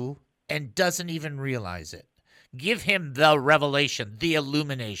do and doesn't even realize it. Give him the revelation, the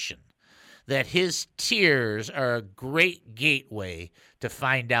illumination, that his tears are a great gateway to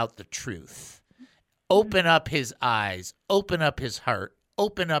find out the truth. Open up his eyes, open up his heart,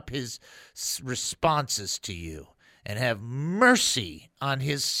 open up his responses to you, and have mercy on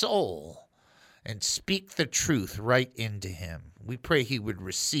his soul, and speak the truth right into him. We pray he would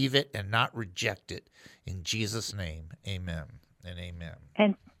receive it and not reject it. In Jesus' name, amen and amen.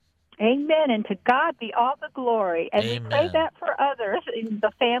 And amen, and to God be all the glory. And we pray that for others, in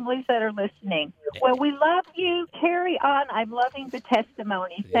the families that are listening. Well, we love you. Carry on. I'm loving the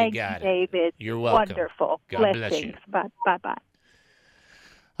testimony. Thank you, David. You're welcome. Wonderful. God Blessings. bless you. Bye-bye.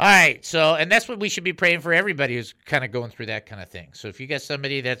 All right, so, and that's what we should be praying for everybody who's kind of going through that kind of thing. So if you got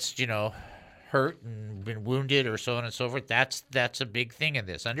somebody that's, hurt and been wounded or so on and so forth, that's a big thing in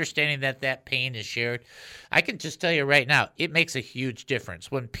this. Understanding that pain is shared. I can just tell you right now, it makes a huge difference.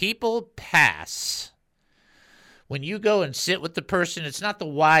 When people pass, when you go and sit with the person, it's not the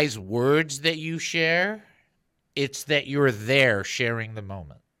wise words that you share, it's that you're there sharing the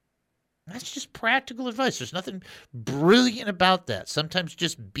moment. That's just practical advice. There's nothing brilliant about that. Sometimes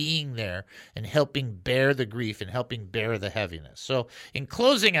just being there and helping bear the grief and helping bear the heaviness. So in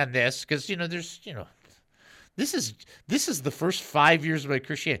closing on this, because, this is the first 5 years of my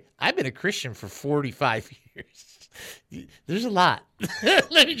Christianity. I've been a Christian for 45 years. There's a lot.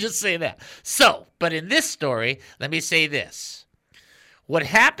 Let me just say that. So, but in this story, let me say this. What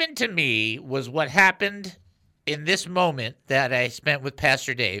happened to me was what happened in this moment that I spent with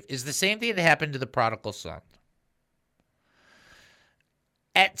Pastor Dave is the same thing that happened to the prodigal son.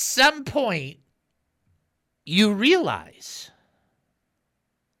 At some point, you realize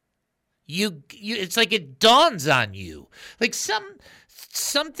it's like it dawns on you, like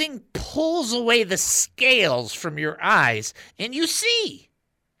something pulls away the scales from your eyes, and you see,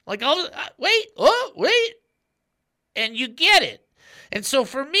 like, wait, and you get it. And so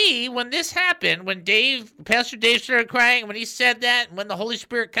for me, when this happened, when Pastor Dave started crying, when he said that, and when the Holy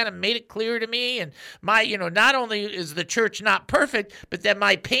Spirit kind of made it clear to me, and my, not only is the church not perfect, but that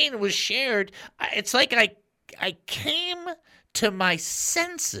my pain was shared, it's like I came to my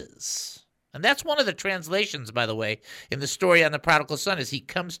senses. And that's one of the translations, by the way, in the story on the prodigal son, is he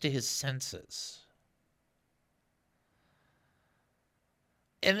comes to his senses.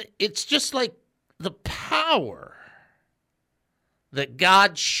 And it's just like the power that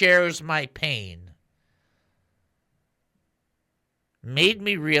God shares my pain made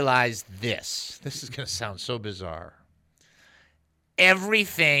me realize this. This is going to sound so bizarre.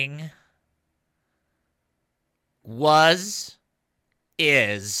 Everything was,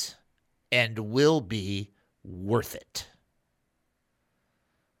 is, and will be worth it.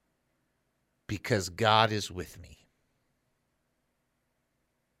 Because God is with me.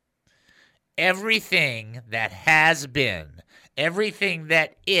 Everything that has been, everything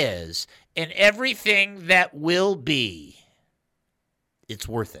that is, and everything that will be, it's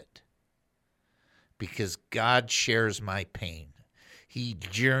worth it. Because God shares my pain. He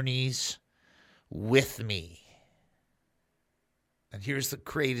journeys with me. And here's the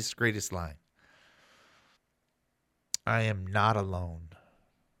greatest line. I am not alone.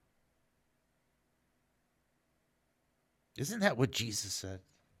 Isn't that what Jesus said?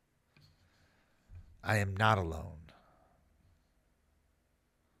 I am not alone.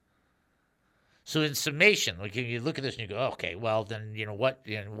 So in summation, like you look at this and you go, okay, well then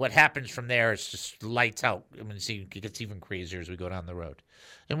what happens from there is just lights out. I mean, see, it gets even crazier as we go down the road,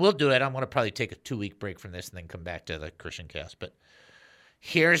 and we'll do it. I'm going to probably take a 2-week break from this and then come back to the Christian Cast. But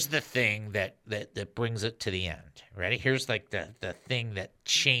Here's the thing that brings it to the end. Ready? Here's like the thing that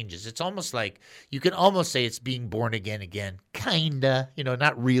changes. It's almost like you can almost say it's being born again, kinda.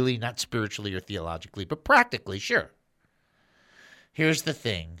 Not really, not spiritually or theologically, but practically, sure. Here's the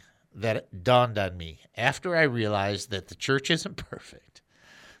thing that dawned on me after I realized that the church isn't perfect.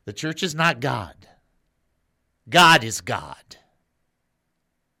 The church is not God. God is God.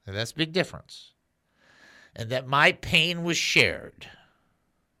 And that's a big difference. And that my pain was shared.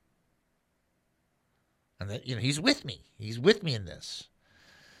 And that, he's with me. He's with me in this.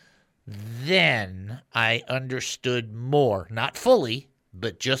 Then I understood more. Not fully,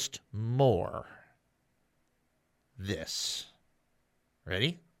 but just more. This.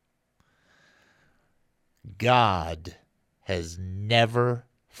 Ready? God has never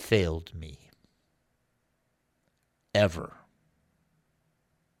failed me. Ever.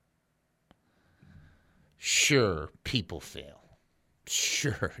 Sure, people fail.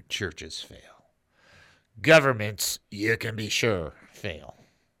 Sure, churches fail. Governments, you can be sure, fail.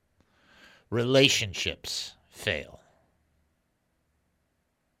 Relationships fail.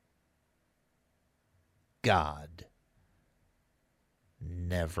 God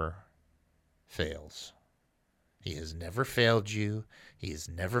never fails. He has never failed you. He has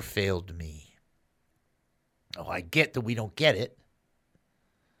never failed me. Oh, I get that we don't get it.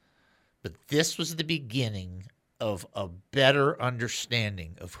 But this was the beginning of a better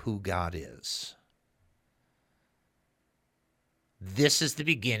understanding of who God is. This is the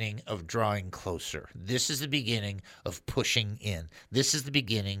beginning of drawing closer. This is the beginning of pushing in. This is the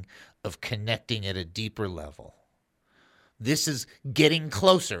beginning of connecting at a deeper level. This is getting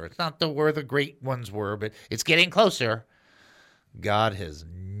closer. It's not where the great ones were, but it's getting closer. God has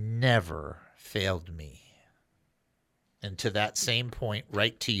never failed me. And to that same point,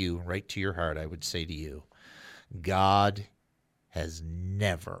 right to you, right to your heart, I would say to you, God has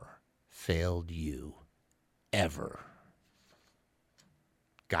never failed you, ever.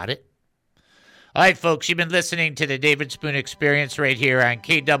 Got it? All right, folks, you've been listening to the David Spoon Experience right here on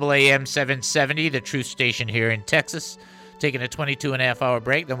KAAM 770, the truth station here in Texas. Taking a 22-and-a-half-hour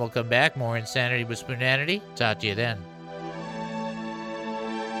break, then we'll come back. More Insanity with Spoonanity. Talk to you then.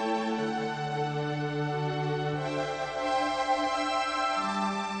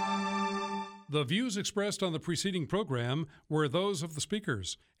 The views expressed on the preceding program were those of the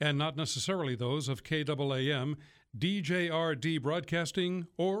speakers and not necessarily those of KAAM, DJRD Broadcasting,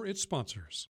 or its sponsors.